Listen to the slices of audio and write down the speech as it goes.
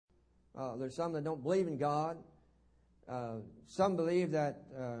There's some that don't believe in God. Some believe that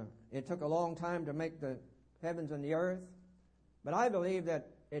it took a long time to make the heavens and the earth. But I believe that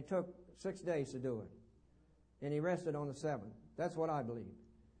it took 6 days to do it. And He rested on the seventh. That's what I believe.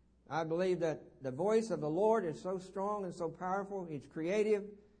 I believe that the voice of the Lord is so strong and so powerful. He's creative.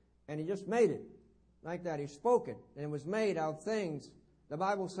 And He just made it like that. He spoke it. And it was made out of things, the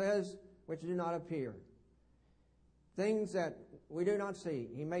Bible says, which do not appear. Things that we do not see.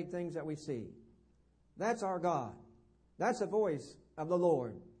 He made things that we see. That's our God. That's the voice of the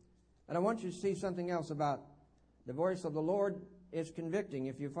Lord. And I want you to see something else about the voice of the Lord is convicting.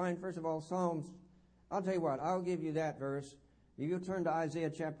 If you find, first of all, Psalms, I'll tell you what, I'll give you that verse. If you'll turn to Isaiah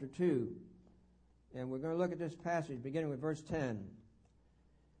chapter 2, and we're going to look at this passage beginning with verse 10.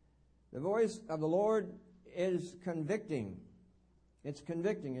 The voice of the Lord is convicting. It's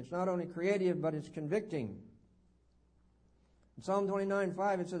convicting. It's not only creative, but it's convicting. In Psalm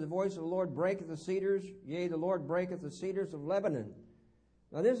 29:5, it says, the voice of the Lord breaketh the cedars, yea, the Lord breaketh the cedars of Lebanon.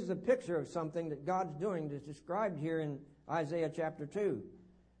 Now this is a picture of something that God's doing that's described here in Isaiah chapter 2,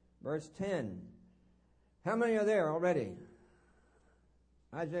 verse 10. How many are there already?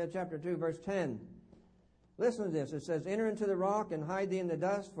 Isaiah chapter 2, verse 10. Listen to this. It says, enter into the rock and hide thee in the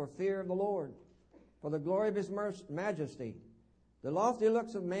dust for fear of the Lord, for the glory of His majesty. The lofty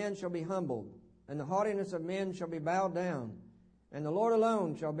looks of man shall be humbled, and the haughtiness of men shall be bowed down. And the Lord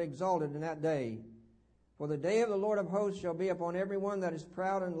alone shall be exalted in that day. For the day of the Lord of hosts shall be upon every one that is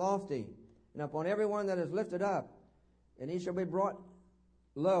proud and lofty, and upon every one that is lifted up. And he shall be brought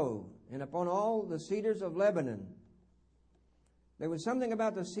low, and upon all the cedars of Lebanon. There was something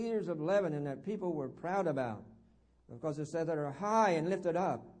about the cedars of Lebanon that people were proud about, because it said that are high and lifted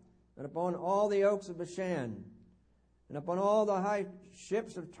up, and upon all the oaks of Bashan, and upon all the high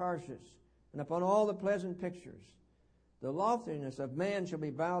ships of Tarshish, and upon all the pleasant pictures. The loftiness of man shall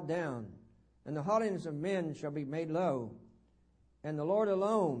be bowed down, and the haughtiness of men shall be made low. And the Lord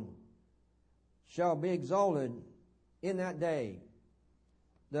alone shall be exalted in that day.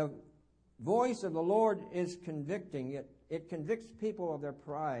 The voice of the Lord is convicting. It convicts people of their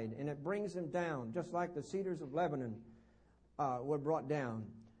pride, and it brings them down, just like the cedars of Lebanon were brought down.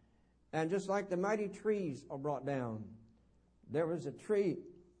 And just like the mighty trees are brought down. There was a tree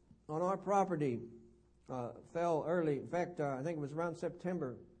on our property fell early. In fact, I think it was around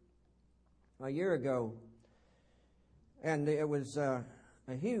September a year ago. And it was a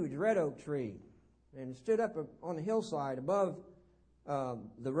huge red oak tree. And it stood up on the hillside above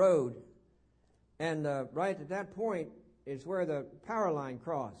the road. And right at that point is where the power line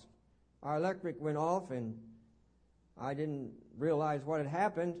crossed. Our electric went off, and I didn't realize what had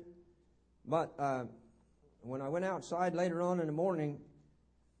happened. But when I went outside later on in the morning,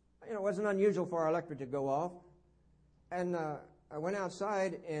 it wasn't unusual for our electric to go off. And I went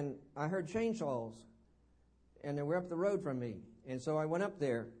outside and I heard chainsaws. And they were up the road from me. And so I went up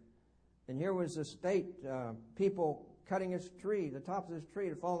there. And here was the state people cutting this tree. The top of this tree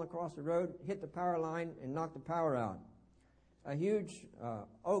had fallen across the road, hit the power line, and knocked the power out. A huge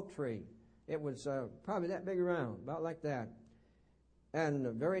oak tree. It was probably that big around, about like that. And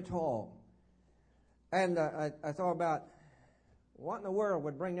very tall. And I thought about what in the world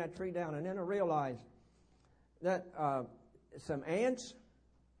would bring that tree down. And then I realized that some ants,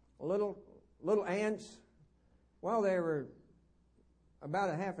 little ants, well, they were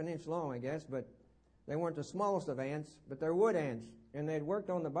about a half an inch long, I guess, but they weren't the smallest of ants, but they're wood ants. And they'd worked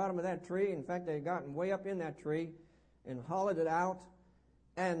on the bottom of that tree. In fact, they had gotten way up in that tree and hollowed it out.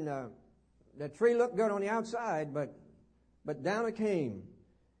 And the tree looked good on the outside, but down it came.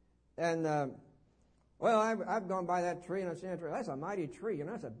 And well, I've gone by that tree and I've seen that tree. That's a mighty tree, and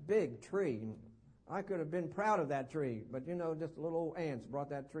that's a big tree. And I could have been proud of that tree, but just little old ants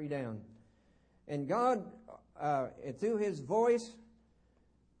brought that tree down. And God, through His voice,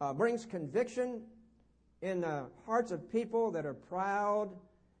 brings conviction in the hearts of people that are proud.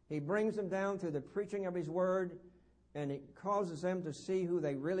 He brings them down through the preaching of His Word, and it causes them to see who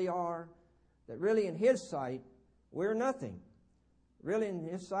they really are. That really in His sight, we're nothing. Really in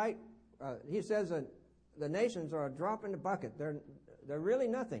His sight, He says that the nations are a drop in the bucket. They're really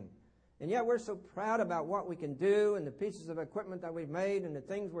nothing. And yet we're so proud about what we can do and the pieces of equipment that we've made and the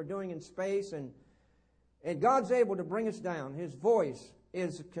things we're doing in space. And God's able to bring us down. His voice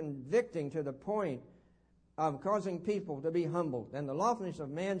is convicting to the point of causing people to be humbled. And the loftiness of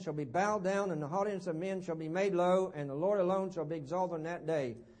man shall be bowed down, and the haughtiness of men shall be made low, and the Lord alone shall be exalted in that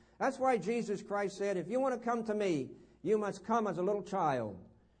day. That's why Jesus Christ said, if you want to come to me, you must come as a little child.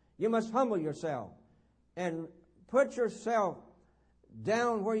 You must humble yourself and put yourself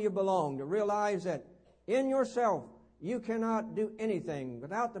down where you belong, to realize that in yourself You cannot do anything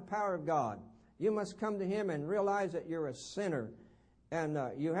without the power of God. You must come to Him and realize that you're a sinner. And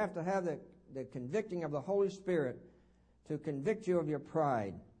you have to have the convicting of the Holy Spirit to convict you of your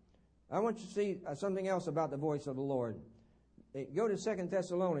pride. I want you to see something else about the voice of the Lord. Go to 2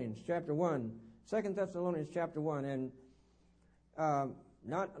 Thessalonians chapter 1. 2 Thessalonians chapter 1. And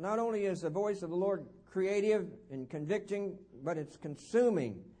not only is the voice of the Lord creative and convicting, but it's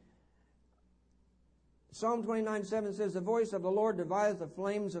consuming. Psalm 29:7 says, the voice of the Lord divideth the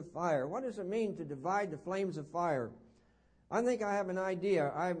flames of fire. What does it mean to divide the flames of fire? I think I have an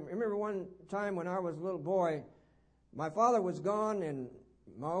idea. I remember one time when I was a little boy, my father was gone and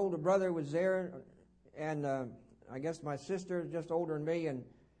my older brother was there, and I guess my sister is just older than me, and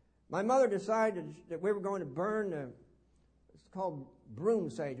my mother decided that we were going to burn, it's called broom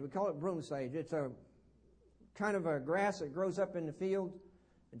sage. We call it broom sage. It's a kind of a grass that grows up in the field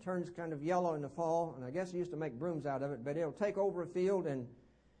and turns kind of yellow in the fall, and I guess you used to make brooms out of it, but it'll take over a field and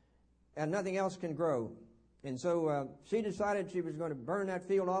nothing else can grow. And so she decided she was going to burn that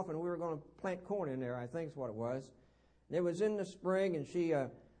field off, and we were going to plant corn in there, I think is what it was. And it was in the spring, and she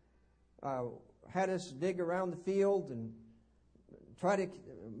had us dig around the field and try to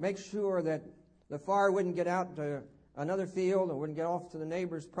make sure that the fire wouldn't get out to another field or wouldn't get off to the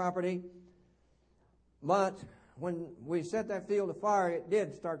neighbor's property. But when we set that field afire, it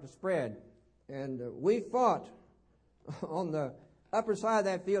did start to spread. And we fought on the upper side of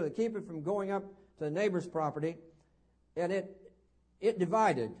that field to keep it from going up to the neighbor's property. And it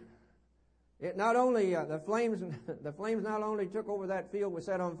divided. It not only, the flames not only took over that field was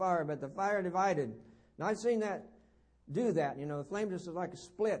set on fire, but the fire divided. And I've seen that do that. You know, the flame just was like a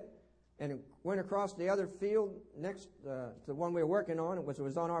split. And it went across the other field next to the one we were working on, which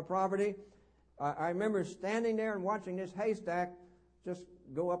was on our property. I remember standing there and watching this haystack just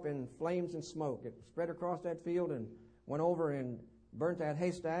go up in flames and smoke. It spread across that field and went over and burnt that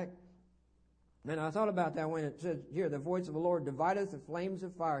haystack. And I thought about that when it says here, the voice of the Lord divideth the flames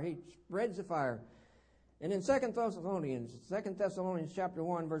of fire. He spreads the fire. And in 2 Thessalonians chapter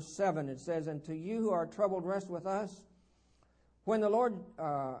 1, verse 7, it says, and to you who are troubled, rest with us. When the Lord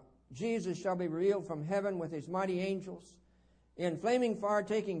Jesus shall be revealed from heaven with his mighty angels, in flaming fire,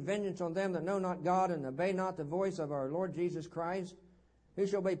 taking vengeance on them that know not God and obey not the voice of our Lord Jesus Christ, who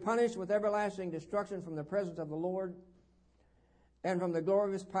shall be punished with everlasting destruction from the presence of the Lord and from the glory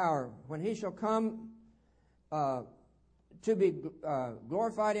of his power, when he shall come to be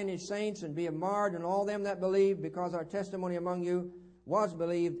glorified in his saints and be marred in all them that believe, because our testimony among you was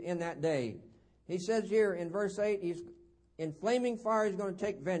believed in that day. He says here in verse 8, in flaming fire he's going to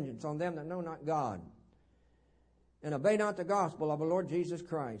take vengeance on them that know not God and obey not the gospel of our Lord Jesus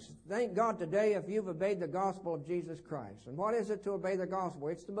Christ. Thank God today if you've obeyed the gospel of Jesus Christ. And what is it to obey the gospel?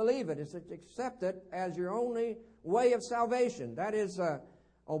 It's to believe it. It's to accept it as your only way of salvation. That is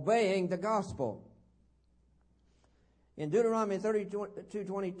obeying the gospel. In Deuteronomy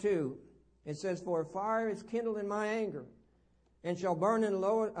 32:22, it says, for fire is kindled in my anger, and shall burn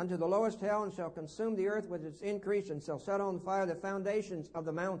unto the lowest hell, and shall consume the earth with its increase, and shall set on fire the foundations of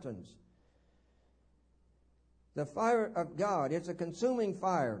the mountains. The fire of God, it's a consuming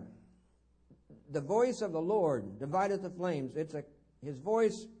fire. The voice of the Lord divideth the flames. His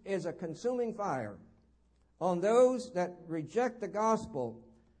voice is a consuming fire on those that reject the gospel,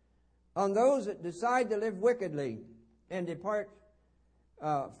 on those that decide to live wickedly and depart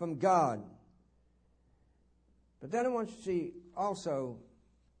from God. But then I want you to see also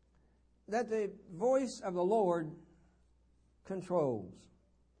that the voice of the Lord controls.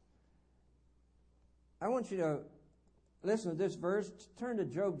 I want you to listen to this verse. Turn to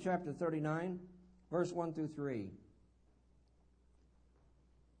Job chapter 39, verse 1 through 3.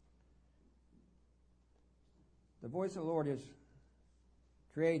 The voice of the Lord is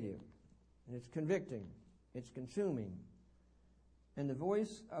creative, and it's convicting, it's consuming, and the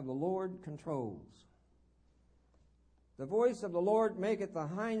voice of the Lord controls. The voice of the Lord maketh the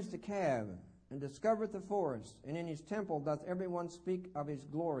hinds to calve, and discovereth the forest, and in his temple doth every one speak of his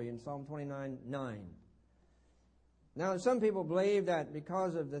glory, in Psalm 29:9. Now, some people believe that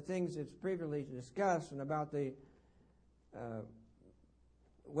because of the things that's previously discussed and about the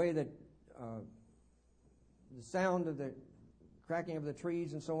way that the sound of the cracking of the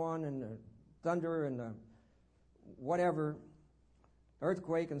trees and so on, and the thunder and the whatever,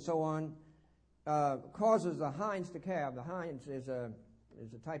 earthquake and so on, causes the hinds to calve. The hinds is a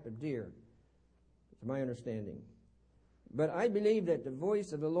type of deer, to my understanding. But I believe that the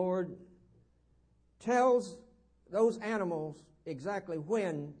voice of the Lord tells those animals exactly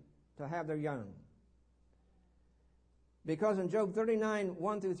when to have their young. Because in Job 39,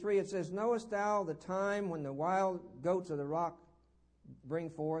 1 through 3, it says, Knowest thou the time when the wild goats of the rock bring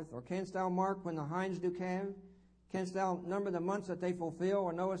forth? Or canst thou mark when the hinds do calve? Canst thou number the months that they fulfill?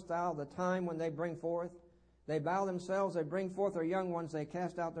 Or knowest thou the time when they bring forth? They bow themselves, they bring forth their young ones, they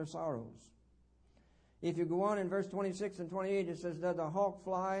cast out their sorrows. If you go on in verse 26 and 28, it says, Does the hawk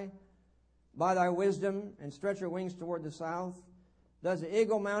fly by thy wisdom and stretch her wings toward the south? Does the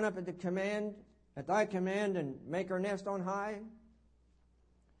eagle mount up at thy command and make her nest on high?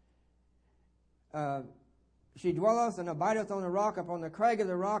 She dwelleth and abideth on the rock, upon the crag of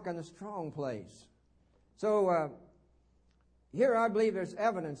the rock, and the strong place. So here I believe there's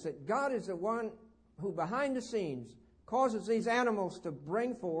evidence that God is the one who behind the scenes causes these animals to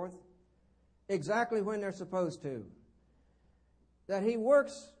bring forth exactly when they're supposed to. That He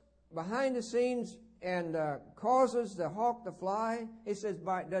works behind the scenes and causes the hawk to fly. He says,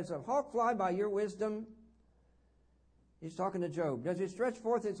 Does the hawk fly by your wisdom? He's talking to Job. Does he stretch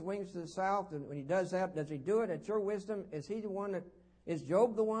forth his wings to the south? And when he does that, does he do it at your wisdom? Is he the one is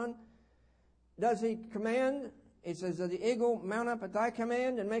Job the one? Does he command? He says, Does the eagle mount up at thy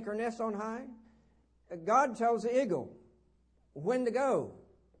command and make her nest on high? God tells the eagle when to go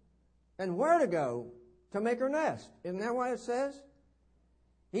and where to go to make her nest. Isn't that what it says?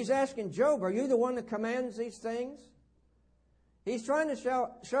 He's asking Job, are you the one that commands these things? He's trying to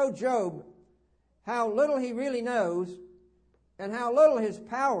show Job how little he really knows and how little his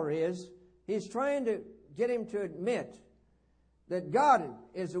power is. He's trying to get him to admit that God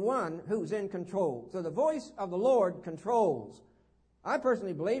is the one who's in control. So the voice of the Lord controls. I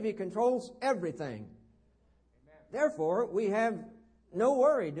personally believe He controls everything. Amen. Therefore, we have no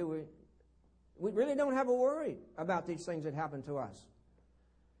worry, do we? We really don't have a worry about these things that happen to us.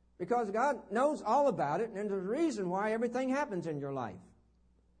 Because God knows all about it, and there's a reason why everything happens in your life.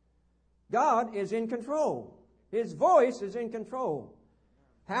 God is in control. His voice is in control.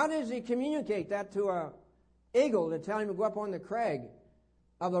 How does He communicate that to an eagle to tell him to go up on the crag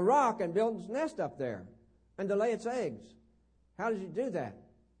of the rock and build his nest up there and to lay its eggs? How does He do that?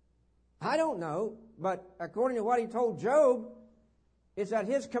 I don't know, but according to what He told Job, it's at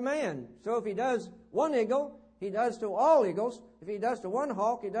His command. So if He does one eagle, He does to all eagles. If He does to one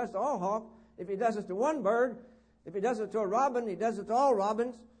hawk, He does to all hawks. If He does it to one bird, if He does it to a robin, He does it to all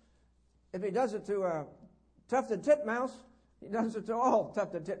robins. If He does it to a tufted titmouse, He does it to all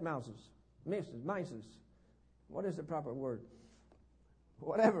tufted titmouses. Mices. What is the proper word?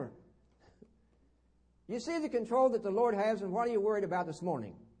 Whatever. You see the control that the Lord has, and what are you worried about this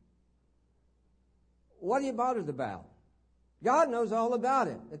morning? What are you bothered about? God knows all about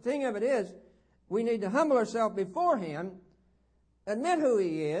it. The thing of it is, we need to humble ourselves before Him, admit who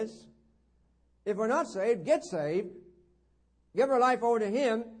He is. If we're not saved, get saved. Give our life over to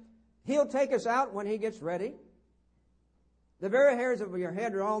Him. He'll take us out when He gets ready. The very hairs of your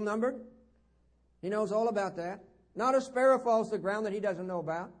head are all numbered. He knows all about that. Not a sparrow falls to the ground that He doesn't know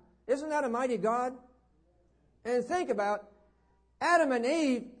about. Isn't that a mighty God? And think about, Adam and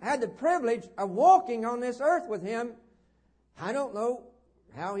Eve had the privilege of walking on this earth with Him. I don't know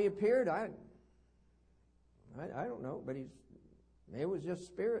how He appeared. I don't know, but it was just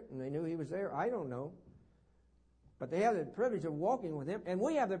spirit, and they knew He was there. I don't know. But they have the privilege of walking with Him, and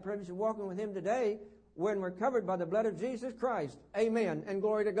we have the privilege of walking with Him today when we're covered by the blood of Jesus Christ. Amen, and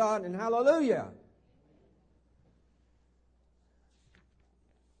glory to God, and hallelujah.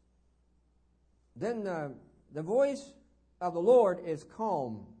 Then the voice of the Lord is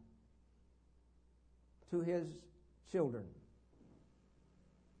calm to His children.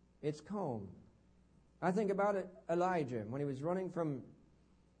 It's calm. I think about it, Elijah, when he was running from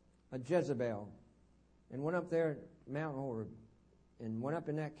a Jezebel and went up there, Mount Horeb, and went up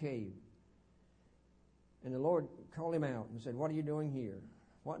in that cave. And the Lord called him out and said, What are you doing here?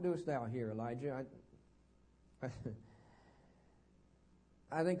 What doest thou here, Elijah?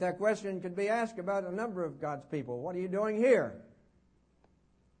 I think that question could be asked about a number of God's people. What are you doing here?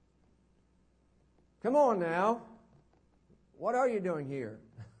 Come on now. What are you doing here?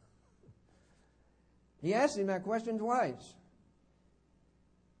 He asked him that question twice.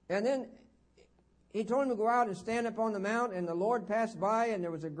 And then He told him to go out and stand up on the mount, and the Lord passed by, and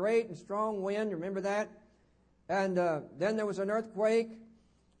there was a great and strong wind. Remember that? And then there was an earthquake.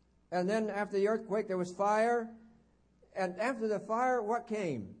 And then after the earthquake, there was fire. And after the fire, what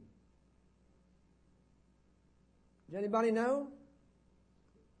came? Does anybody know?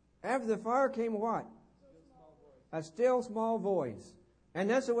 After the fire came what? A still small voice. And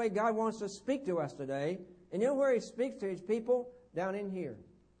that's the way God wants to speak to us today. And you know where He speaks to His people? Down in here.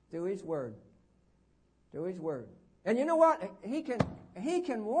 Through His Word. Through His Word. And you know what? He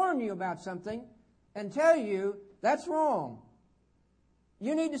can warn you about something and tell you That's wrong.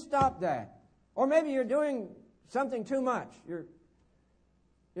 You need to stop that. Or maybe you're doing something too much. You're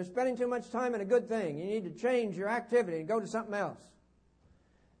spending too much time in a good thing. You need to change your activity and go to something else.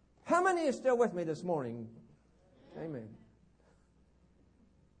 How many are still with me this morning? Amen.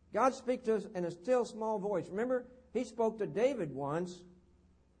 God speaks to us in a still small voice. Remember, He spoke to David once.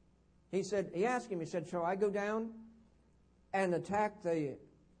 He asked him, he said, shall I go down and attack the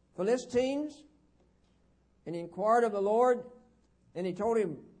Philistines? And he inquired of the Lord, and He told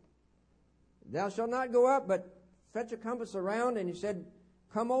him, thou shalt not go up, but fetch a compass around. And he said,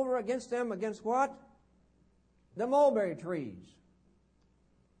 come over against them, against what? The mulberry trees.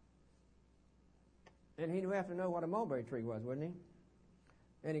 And he'd have to know what a mulberry tree was, wouldn't he?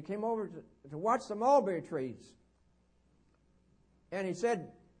 And he came over to watch the mulberry trees. And he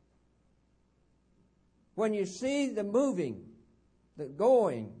said, when you see the moving, the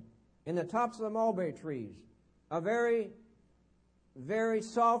going in the tops of the mulberry trees, a very, very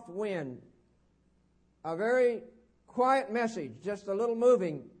soft wind, a very quiet message, just a little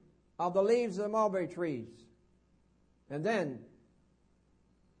moving of the leaves of the mulberry trees. And then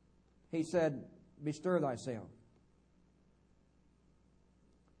he said, bestir thyself.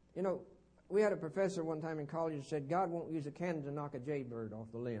 You know, we had a professor one time in college who said, God won't use a cannon to knock a jaybird off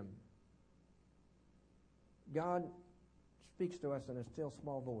the limb. God speaks to us in a still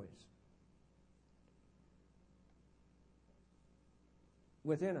small voice.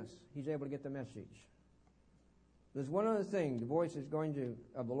 Within us, He's able to get the message. There's one other thing the voice of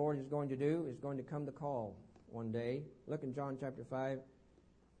the Lord is going to do, is going to come to call one day. Look in John chapter 5,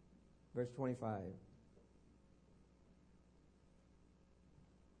 verse 25.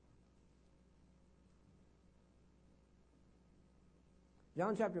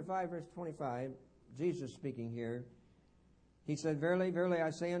 John chapter 5, verse 25, Jesus speaking here. He said, verily, verily,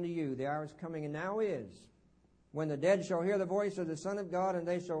 I say unto you, the hour is coming, and now is, when the dead shall hear the voice of the Son of God, and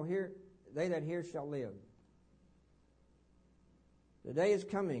they that hear shall live. The day is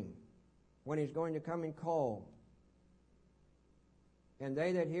coming when He's going to come and call, and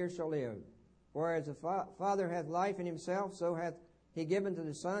they that hear shall live. Whereas the Father hath life in Himself, so hath He given to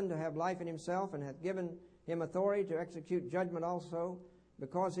the Son to have life in Himself, and hath given Him authority to execute judgment also,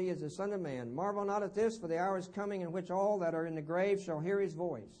 because He is the Son of Man. Marvel not at this, for the hour is coming in which all that are in the grave shall hear His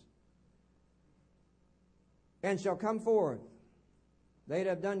voice, and shall come forth. They that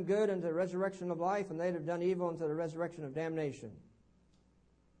have done good unto the resurrection of life, and they that have done evil unto the resurrection of damnation.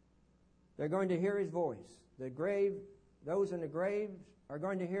 They're going to hear His voice. Those in the graves are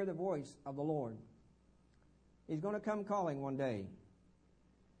going to hear the voice of the Lord. He's going to come calling one day.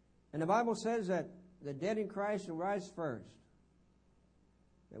 And the Bible says that the dead in Christ shall rise first.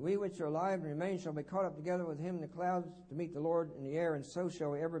 That we which are alive and remain shall be caught up together with Him in the clouds to meet the Lord in the air, and so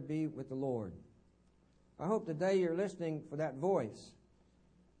shall we ever be with the Lord. I hope today you're listening for that voice.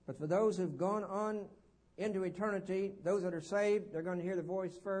 But for those who've gone on into eternity, those that are saved, they're going to hear the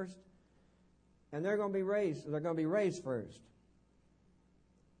voice first, and they're going to be raised first.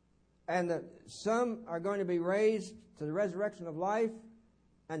 And some are going to be raised to the resurrection of life,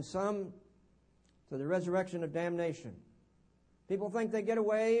 and some to the resurrection of damnation. People think they get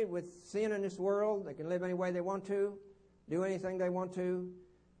away with sin in this world. They can live any way they want to, do anything they want to.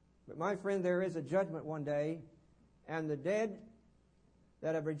 But my friend, there is a judgment one day, and the dead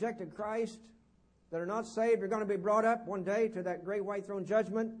that have rejected Christ, that are not saved, are going to be brought up one day to that great white throne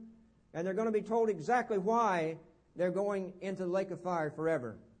judgment, and they're going to be told exactly why they're going into the lake of fire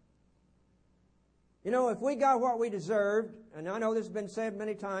forever. You know, if we got what we deserved, and I know this has been said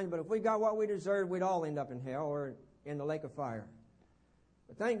many times, but if we got what we deserved, we'd all end up in hell or in the lake of fire.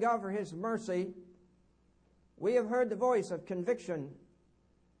 But thank God for His mercy. We have heard the voice of conviction.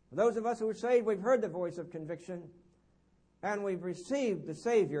 For those of us who are saved, we've heard the voice of conviction, and we've received the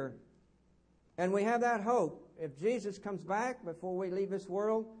Savior, and we have that hope. If Jesus comes back before we leave this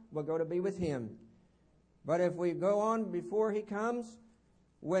world, we'll go to be with Him. But if we go on before He comes,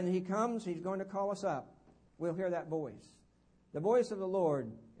 when He comes, He's going to call us up. We'll hear that voice. The voice of the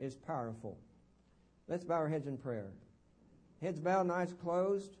Lord is powerful. Let's bow our heads in prayer. Heads bowed and eyes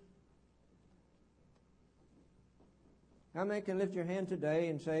closed. How many can lift your hand today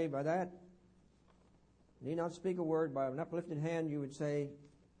and say, by that, need not speak a word, by an uplifted hand you would say,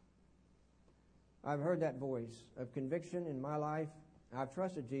 I've heard that voice of conviction in my life. I've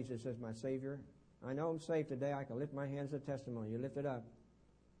trusted Jesus as my Savior. I know I'm saved today. I can lift my hands as a testimony. You lift it up.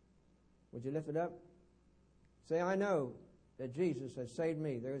 Would you lift it up? Say, I know that Jesus has saved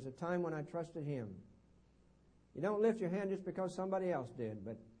me. There was a time when I trusted Him. You don't lift your hand just because somebody else did,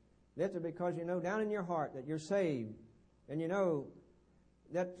 but lift it because you know down in your heart that you're saved, and you know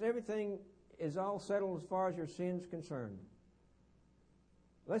that everything is all settled as far as your sin's concerned.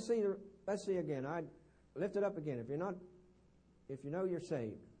 Let's see again. I lift it up again. If you know you're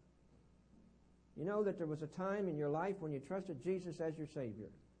saved, you know that there was a time in your life when you trusted Jesus as your Savior.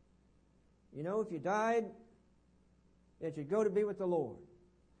 You know if you died, that you'd go to be with the Lord.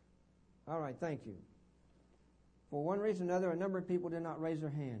 All right, thank you. For one reason or another, a number of people did not raise their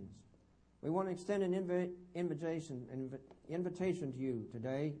hands. We want to extend an invitation to you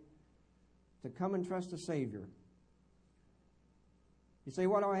today to come and trust the Savior. You say,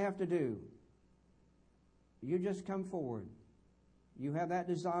 what do I have to do? You just come forward. You have that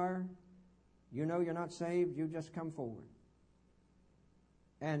desire. You know you're not saved. You just come forward.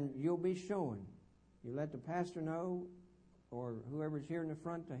 And you'll be shown. You let the pastor know, or whoever's here in the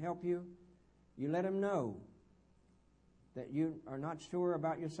front to help you. You let him know that you are not sure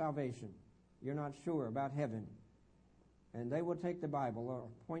about your salvation. You're not sure about heaven. And they will take the Bible or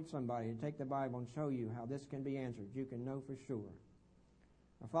point somebody to take the Bible and show you how this can be answered. You can know for sure.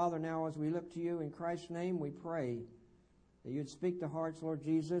 Now, Father, now as we look to you in Christ's name, we pray that you'd speak to hearts, Lord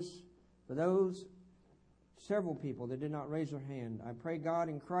Jesus, for those several people that did not raise their hand. I pray, God,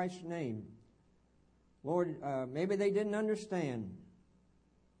 in Christ's name, Lord, maybe they didn't understand.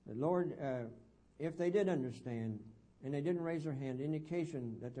 But Lord, if they did understand and they didn't raise their hand,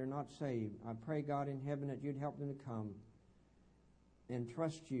 indication that they're not saved, I pray, God, in heaven, that you'd help them to come and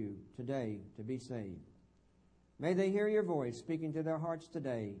trust you today to be saved. May they hear your voice speaking to their hearts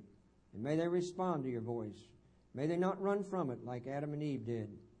today, and may they respond to your voice. May they not run from it like Adam and Eve did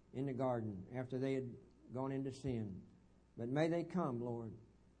in the garden after they had gone into sin. But may they come, Lord,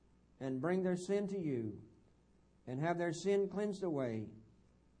 and bring their sin to you and have their sin cleansed away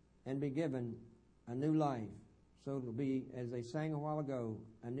and be given a new life. So it'll be, as they sang a while ago,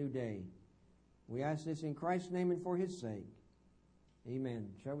 a new day. We ask this in Christ's name and for his sake. Amen.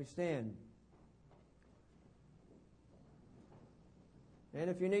 Shall we stand? And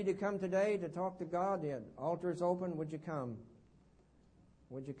if you need to come today to talk to God, the altar is open. Would you come?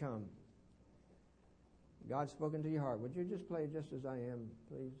 Would you come? God's spoken to your heart. Would you just play just as I am,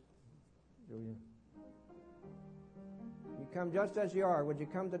 please, Julia? You come just as you are. Would you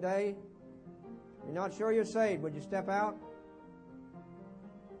come today? You're not sure you're saved. Would you step out?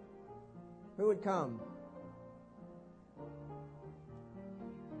 Who would come?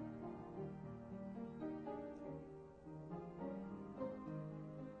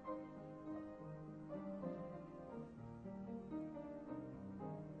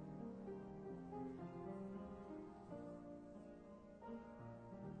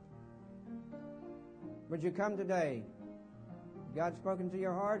 Would you come today? God spoken to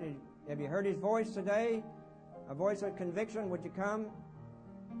your heart? Have you heard his voice today? A voice of conviction? Would you come?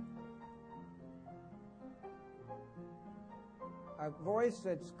 A voice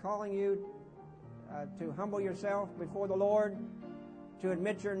that's calling you to humble yourself before the Lord, to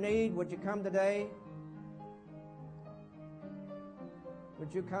admit your need. Would you come today?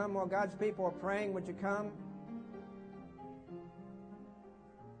 Would you come while God's people are praying? Would you come?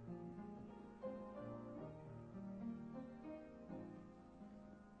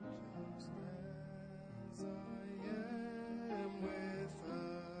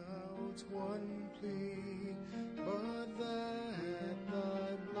 One plea, but that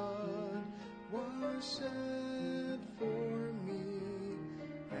thy blood was shed for me,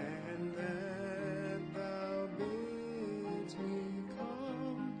 and that thou bidst me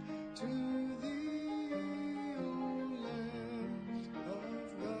come to thee, O Lamb of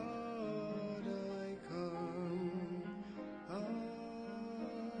God, I come.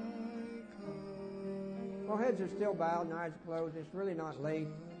 Well, heads are still bowed and eyes closed. It's really not late.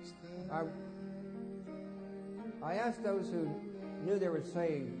 I asked those who knew they were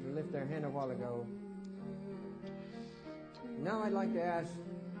saved to lift their hand a while ago. Now I'd like to ask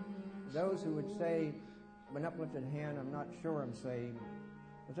those who would say, with an uplifted hand, I'm not sure I'm saved.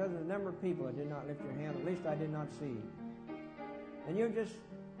 Because there's a number of people that did not lift your hand, at least I did not see. And you're just,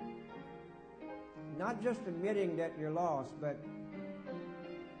 not just admitting that you're lost, but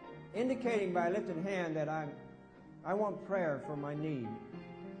indicating by a lifted hand that I want prayer for my need.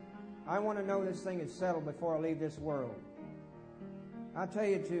 I want to know this thing is settled before I leave this world. I'll tell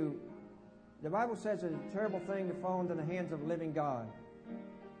you too, the Bible says it's a terrible thing to fall into the hands of a living God.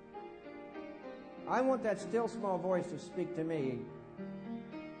 I want that still small voice to speak to me.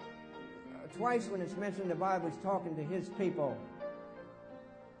 Twice when it's mentioned in the Bible, he's talking to his people.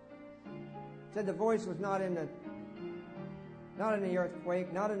 It said the voice was not in the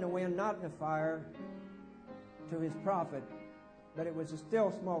earthquake, not in the wind, not in the fire, to his prophet. But it was a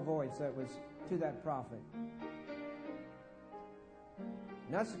still small voice that was to that prophet.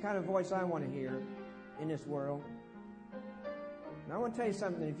 And that's the kind of voice I want to hear in this world. And I want to tell you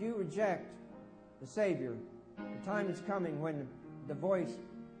something. If you reject the Savior, the time is coming when the voice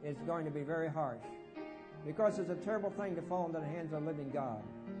is going to be very harsh. Because it's a terrible thing to fall into the hands of the living God.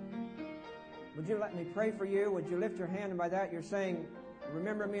 Would you let me pray for you? Would you lift your hand? And by that you're saying,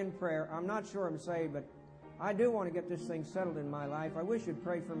 remember me in prayer. I'm not sure I'm saved, but I do want to get this thing settled in my life. I wish you'd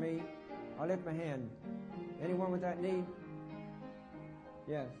pray for me. I'll lift my hand. Anyone with that need?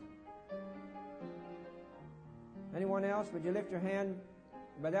 Yes. Anyone else? Would you lift your hand?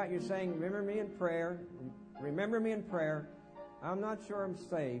 By that you're saying, remember me in prayer. Remember me in prayer. I'm not sure I'm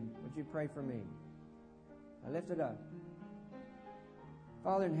saved. Would you pray for me? I lift it up.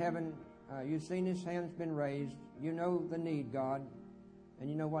 Father in heaven, you've seen his hand's been raised. You know the need, God, and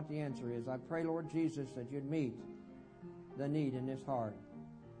you know what the answer is. I pray, Lord Jesus, that you'd meet the need in this heart.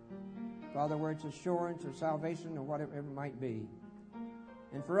 Father, where it's assurance or salvation or whatever it might be.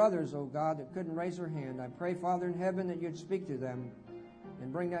 And for others, oh God, that couldn't raise their hand, I pray, Father in heaven, that you'd speak to them and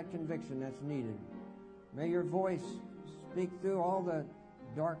bring that conviction that's needed. May your voice speak through all the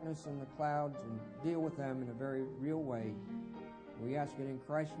darkness and the clouds and deal with them in a very real way. We ask it in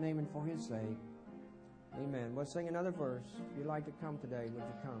Christ's name and for his sake. Amen. We'll sing another verse. If you'd like to come today, would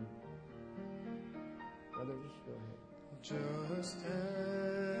you come? Brother, just go ahead. Just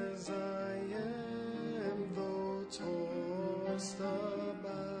as I am, though tossed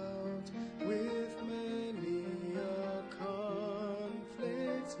about with many a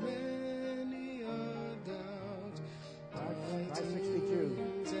conflict, many a doubt, 562.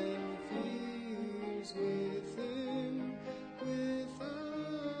 and fears within,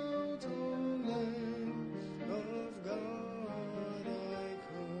 without, O Lamb of God, I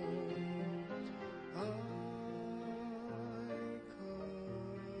come.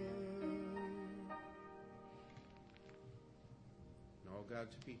 And all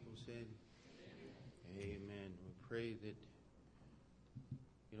God's people said, Amen. We pray that,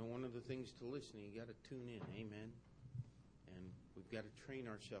 one of the things to listening, you got to tune in. Amen. And we've got to train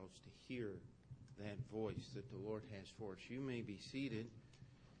ourselves to hear that voice that the Lord has for us. You may be seated.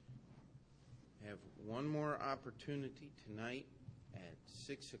 Have one more opportunity tonight at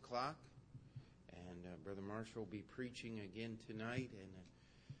 6 o'clock. And Brother Marshall will be preaching again tonight. And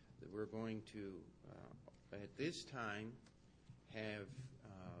we're going to, at this time, have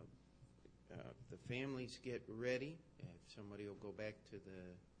the families get ready. If somebody will go back to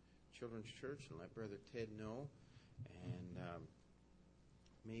the children's church and let Brother Ted know. And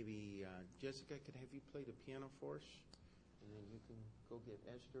maybe Jessica could have you play the piano for us. And then you can go get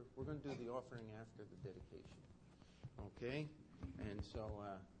Esther. We're going to do the offering after the dedication. Okay? And so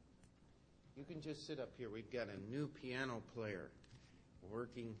you can just sit up here. We've got a new piano player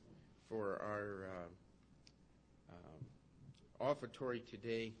working for our offertory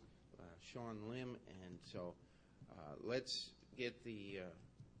today, Sean Lim. And so let's get the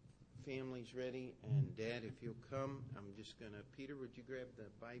families ready. And Dad, if you'll come, I'm just going to, Peter, would you grab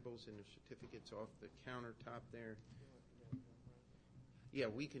the Bibles and the certificates off the countertop there? Yeah,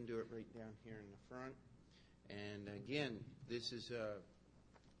 we can do it right down here in the front. And again, this is a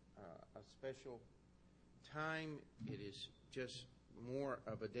special time. It is just more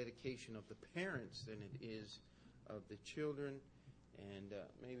of a dedication of the parents than it is of the children. And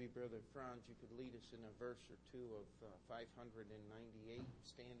maybe, Brother Franz, you could lead us in a verse or two of 598,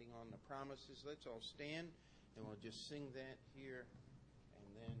 Standing on the Promises. Let's all stand, and we'll just sing that here,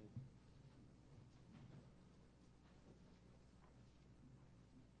 and then...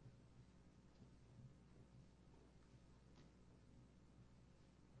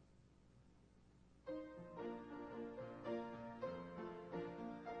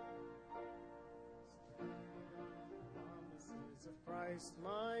 Christ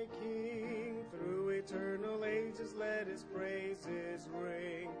my King, through eternal ages let his praises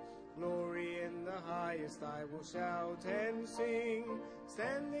ring. Glory in the highest I will shout and sing,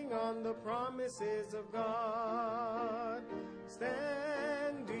 standing on the promises of God.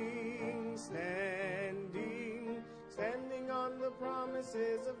 Standing, standing, standing on the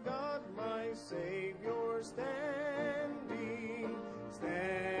promises of God, my Savior. Standing,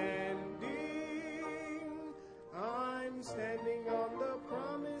 standing, I'm standing on the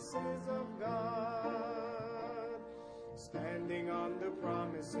promises of God. Standing on the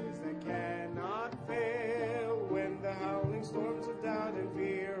promises that cannot fail, when the howling storms of doubt and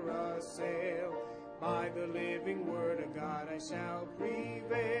fear assail. By the living word of God I shall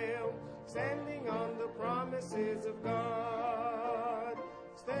prevail, standing on the promises of God.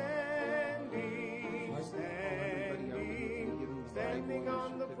 Standing, standing, standing Standing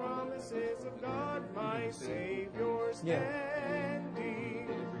on the promises of God, my Savior, standing.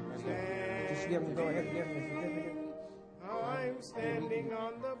 Just give them, go ahead and give them the certificate. I'm standing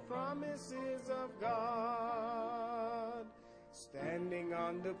on the promises of God. Standing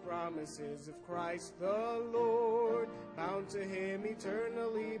on the promises of Christ the Lord, bound to Him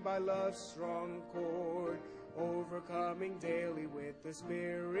eternally by love's strong cord, overcoming daily with the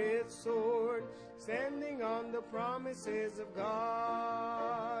Spirit's sword. Standing on the promises of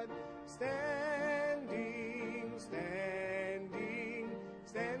God. Standing, standing,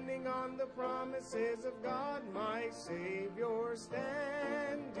 standing on the promises of God, my Savior,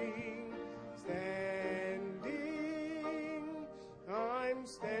 standing, standing. I'm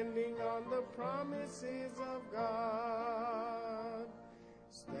standing on the promises of God.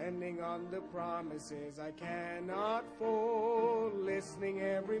 Standing on the promises I cannot fall, listening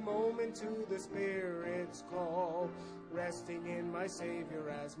every moment to the Spirit's call, resting in my Savior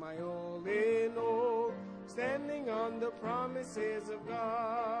as my all in all. Standing on the promises of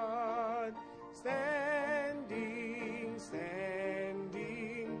God. Standing,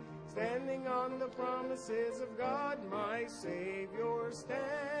 standing, standing on the promises of God, my Savior,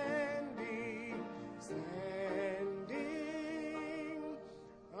 standing, standing.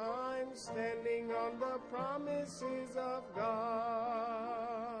 I'm standing on the promises of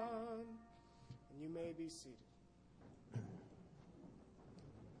God. And you may be seated.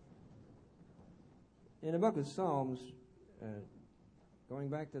 In the book of Psalms, going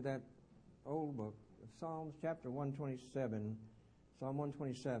back to that old book of Psalms, chapter 127, Psalm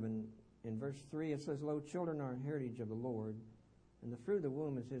 127, in verse 3, it says, Lo, children are heritage of the Lord, and the fruit of the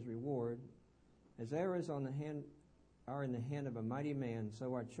womb is His reward. As arrows are in the hand of a mighty man,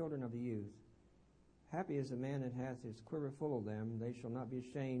 so are children of the youth. Happy is the man that hath his quiver full of them. They shall not be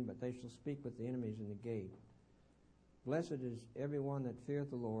ashamed, but they shall speak with the enemies in the gate. Blessed is every one that feareth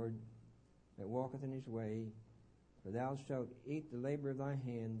the Lord, that walketh in His way. For thou shalt eat the labor of thy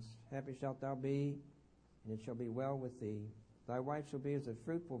hands. Happy shalt thou be, and it shall be well with thee. Thy wife shall be as a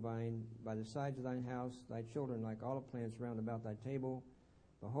fruitful vine by the sides of thine house, thy children like olive plants round about thy table.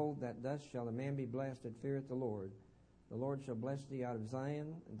 Behold, that thus shall a man be blessed that feareth the Lord. The Lord shall bless thee out of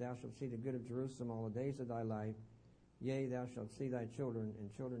Zion, and thou shalt see the good of Jerusalem all the days of thy life. Yea, thou shalt see thy children and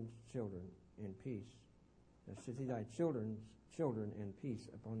children's children in peace. Thou shalt see thy children's children in peace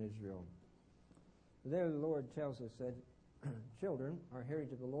upon Israel. There the Lord tells us that children are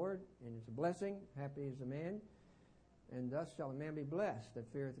heritage of the Lord, and it's a blessing. Happy is the man, and thus shall a man be blessed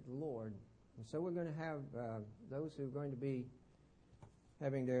that feareth the Lord. And so we're going to have those who are going to be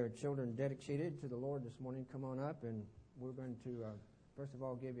having their children dedicated to the Lord this morning come on up, and we're going to first of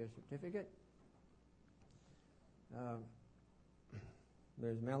all give you a certificate.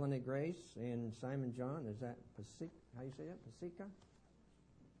 There's Melanie Grace and Simon John. Is that Pasica? How you say that? Pasica?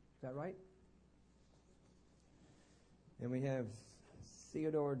 Is that right? And we have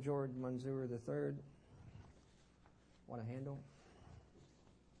Theodore George Manzur III. What a handle.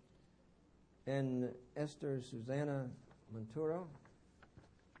 And Esther Susanna Monturo.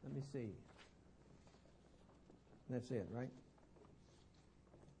 Let me see. That's it, right?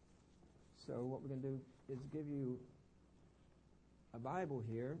 So what we're going to do is give you a Bible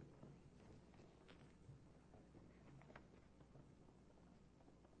here.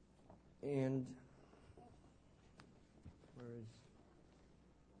 And where is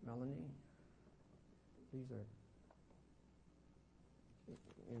Melanie? These are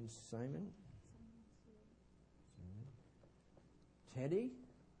and Simon. Teddy.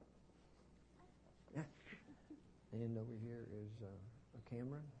 Yeah. And over here is a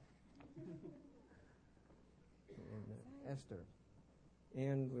camera. And Esther.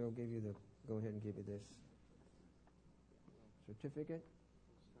 And we'll give you go ahead and give you this certificate.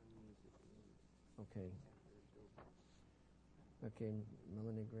 Okay. Okay,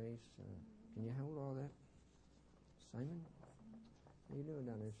 Melanie Grace. Can you hold all that? Simon? How you doing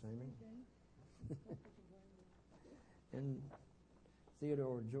down there, Simon? And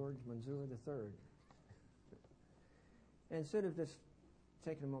Theodore George Manzur III. And instead of just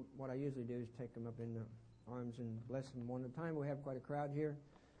taking them up, what I usually do is take them up in the arms and bless them one at a time. We have quite a crowd here.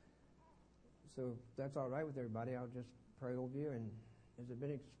 So if that's all right with everybody, I'll just pray over you. And as it's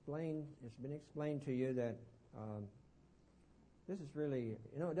been explained to you that this is really,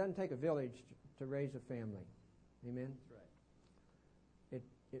 it doesn't take a village to raise a family. Amen? That's right.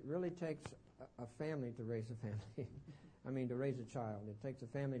 It really takes a family to raise a family. to raise a child. It takes a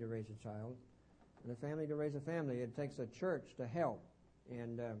family to raise a child. And a family to raise a family. It takes a church to help.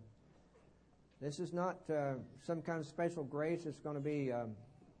 And this is not some kind of special grace that's going to be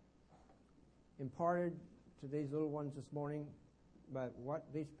imparted to these little ones this morning. But what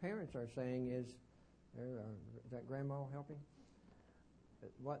these parents are saying is that Grandma helping?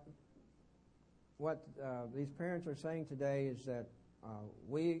 What these parents are saying today is that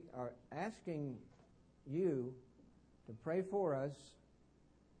we are asking you to pray for us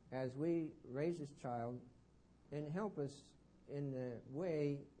as we raise this child and help us in the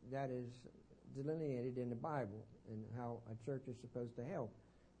way that is delineated in the Bible and how a church is supposed to help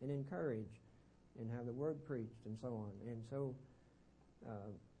and encourage and have the word preached and so on. And so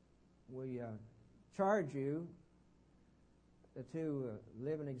we charge you to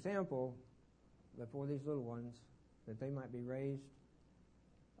live an example before these little ones that they might be raised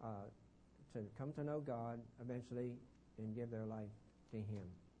to come to know God eventually and give their life to Him.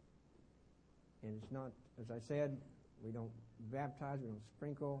 And it's not, as I said, we don't baptize, we don't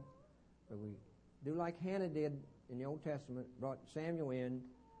sprinkle, but we do like Hannah did in the Old Testament, brought Samuel in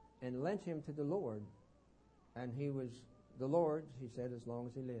and lent him to the Lord. And he was the Lord's, he said, as long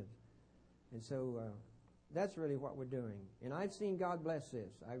as he lived. And so that's really what we're doing. And I've seen God bless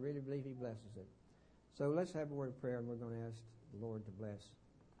this. I really believe He blesses it. So let's have a word of prayer, and we're going to ask the Lord to bless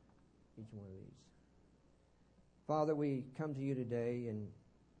each one of these. Father, we come to you today, and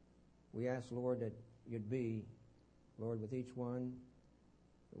we ask, Lord, that you'd be, Lord, with each one.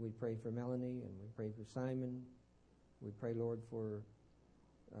 We pray for Melanie, and we pray for Simon. We pray, Lord, for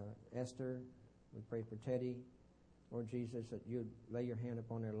Esther. We pray for Teddy. Lord Jesus, that you'd lay your hand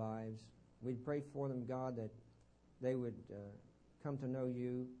upon their lives. We pray for them, God, that they would come to know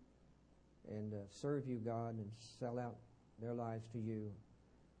you and serve you, God, and sell out their lives to you.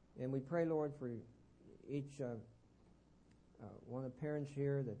 And we pray, Lord, for each one of the parents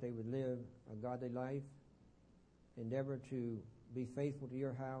here, that they would live a godly life, endeavor to be faithful to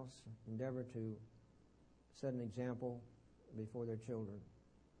your house, endeavor to set an example before their children.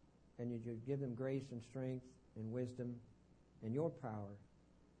 And you give them grace and strength and wisdom and your power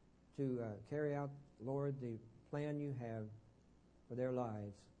to carry out, Lord, the plan you have for their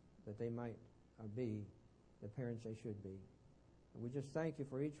lives, that they might be the parents they should be. And we just thank you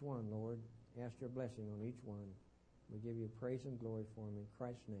for each one, Lord. Ask your blessing on each one. We give you praise and glory for them in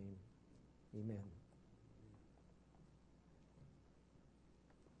Christ's name. Amen.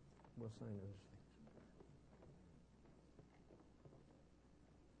 We'll sign those things.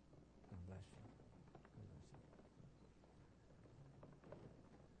 God bless you. God bless you.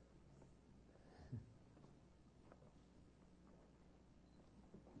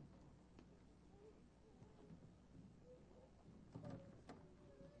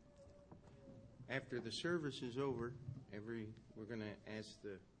 After the service is over, we're going to ask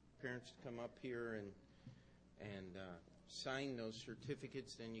the parents to come up here and sign those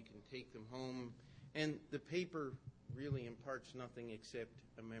certificates. Then you can take them home. And the paper really imparts nothing except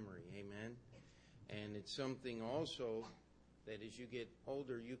a memory. Amen. And it's something also that as you get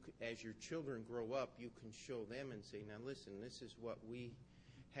older, as your children grow up, you can show them and say, now listen, this is what we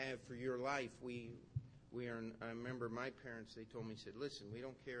have for your life. We are. I remember my parents, they told me, said, listen, we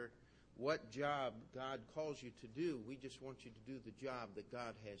don't care what job God calls you to do. We just want you to do the job that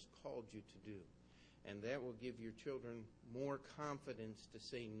God has called you to do. And that will give your children more confidence to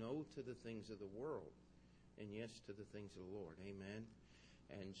say no to the things of the world and yes to the things of the Lord. Amen.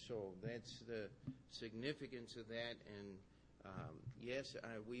 And so that's the significance of that. And yes,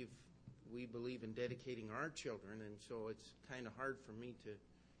 we believe in dedicating our children, and so it's kind of hard for me to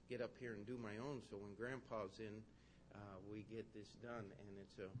get up here and do my own. So when Grandpa's in, we get this done, and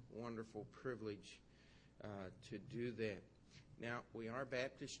it's a wonderful privilege to do that. Now, we are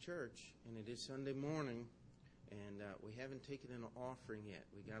Baptist Church, and it is Sunday morning, and we haven't taken an offering yet.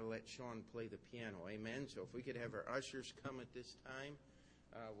 We got to let Sean play the piano. Amen. So if we could have our ushers come at this time,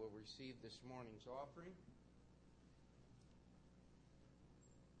 we'll receive this morning's offering.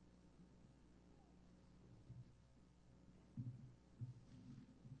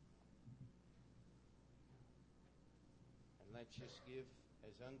 And let's just give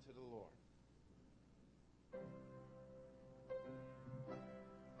as unto the Lord.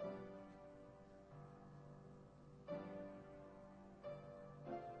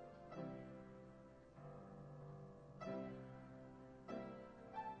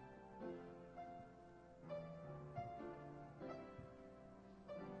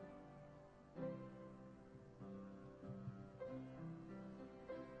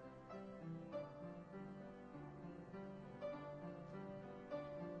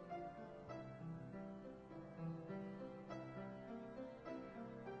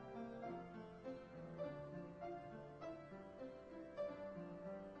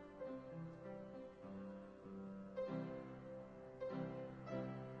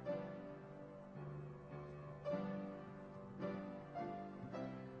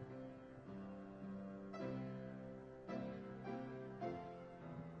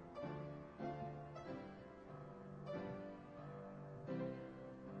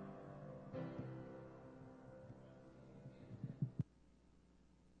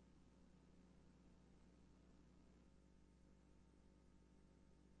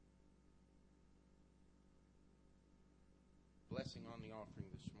 blessing on the offering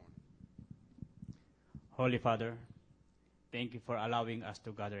this morning. Holy Father, thank you for allowing us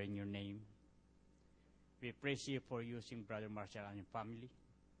to gather in your name. We praise you for using Brother Marshall and your family.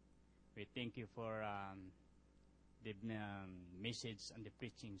 We thank you for the message and the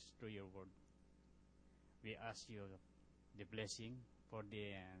preachings through your word. We ask you the blessing for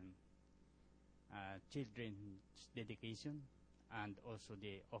the children's dedication and also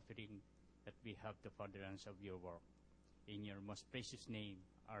the offering that we have the furtherance of your work. In your most precious name,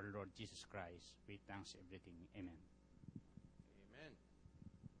 our Lord Jesus Christ, we thanks everything. Amen. Amen.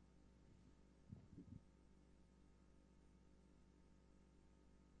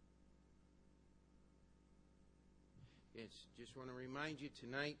 Yes, just want to remind you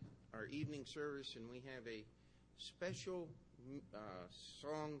tonight, our evening service, and we have a special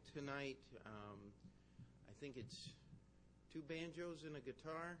song tonight. I think it's 2 banjos and a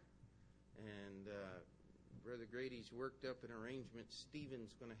guitar, and Brother Grady's worked up an arrangement.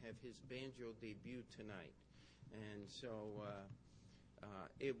 Stephen's going to have his banjo debut tonight, and so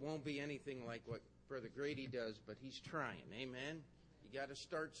it won't be anything like what Brother Grady does, but he's trying. Amen. You got to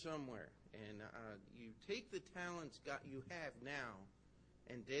start somewhere, and you take the talents you have now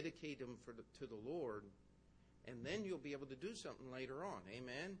and dedicate them to the Lord, and then you'll be able to do something later on.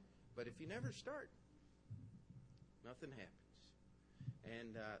 Amen. But if you never start, nothing happens.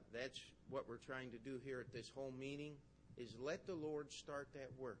 And that's what we're trying to do here at this whole meeting, is let the Lord start that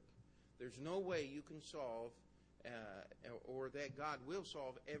work. There's no way you can solve or that God will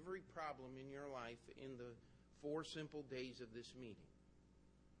solve every problem in your life in the 4 simple days of this meeting.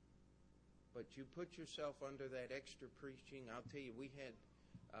 But you put yourself under that extra preaching. I'll tell you, we had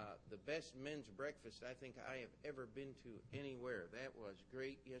the best men's breakfast I think I have ever been to anywhere. That was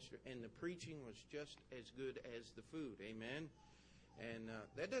great yesterday. And the preaching was just as good as the food. Amen. And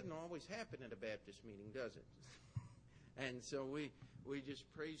that doesn't always happen at a Baptist meeting, does it? And so we just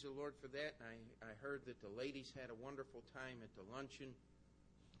praise the Lord for that. I heard that the ladies had a wonderful time at the luncheon.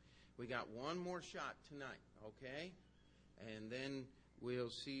 We got one more shot tonight, okay? And then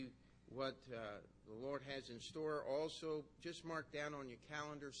we'll see what the Lord has in store. Also, just mark down on your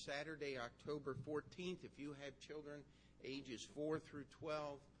calendar, Saturday, October 14th, if you have children ages 4 through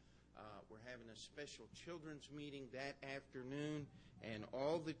 12, we're having a special children's meeting that afternoon, and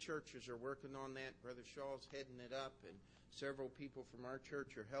all the churches are working on that. Brother Shaw's heading it up, and several people from our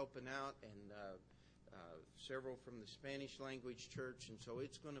church are helping out, and several from the Spanish language church, and so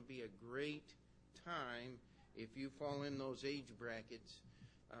it's going to be a great time if you fall in those age brackets.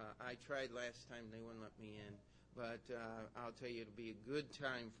 I tried last time, they wouldn't let me in, but I'll tell you, it'll be a good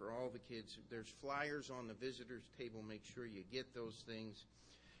time for all the kids. There's flyers on the visitors table. Make sure you get those things.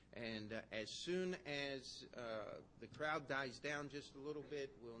 And as soon as the crowd dies down just a little bit,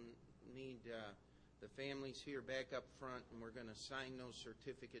 we'll need the families here back up front, and we're going to sign those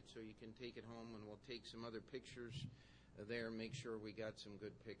certificates so you can take it home, and we'll take some other pictures there and make sure we got some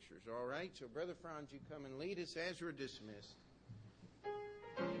good pictures. All right, so Brother Franz, you come and lead us as we're dismissed.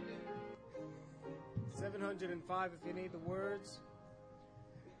 705, if you need the words.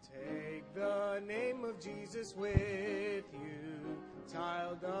 Take the name of Jesus with you,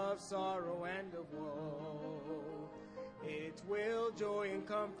 child of sorrow and of woe. It will joy and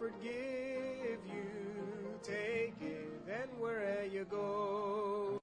comfort give you. Take it, and where'er you go.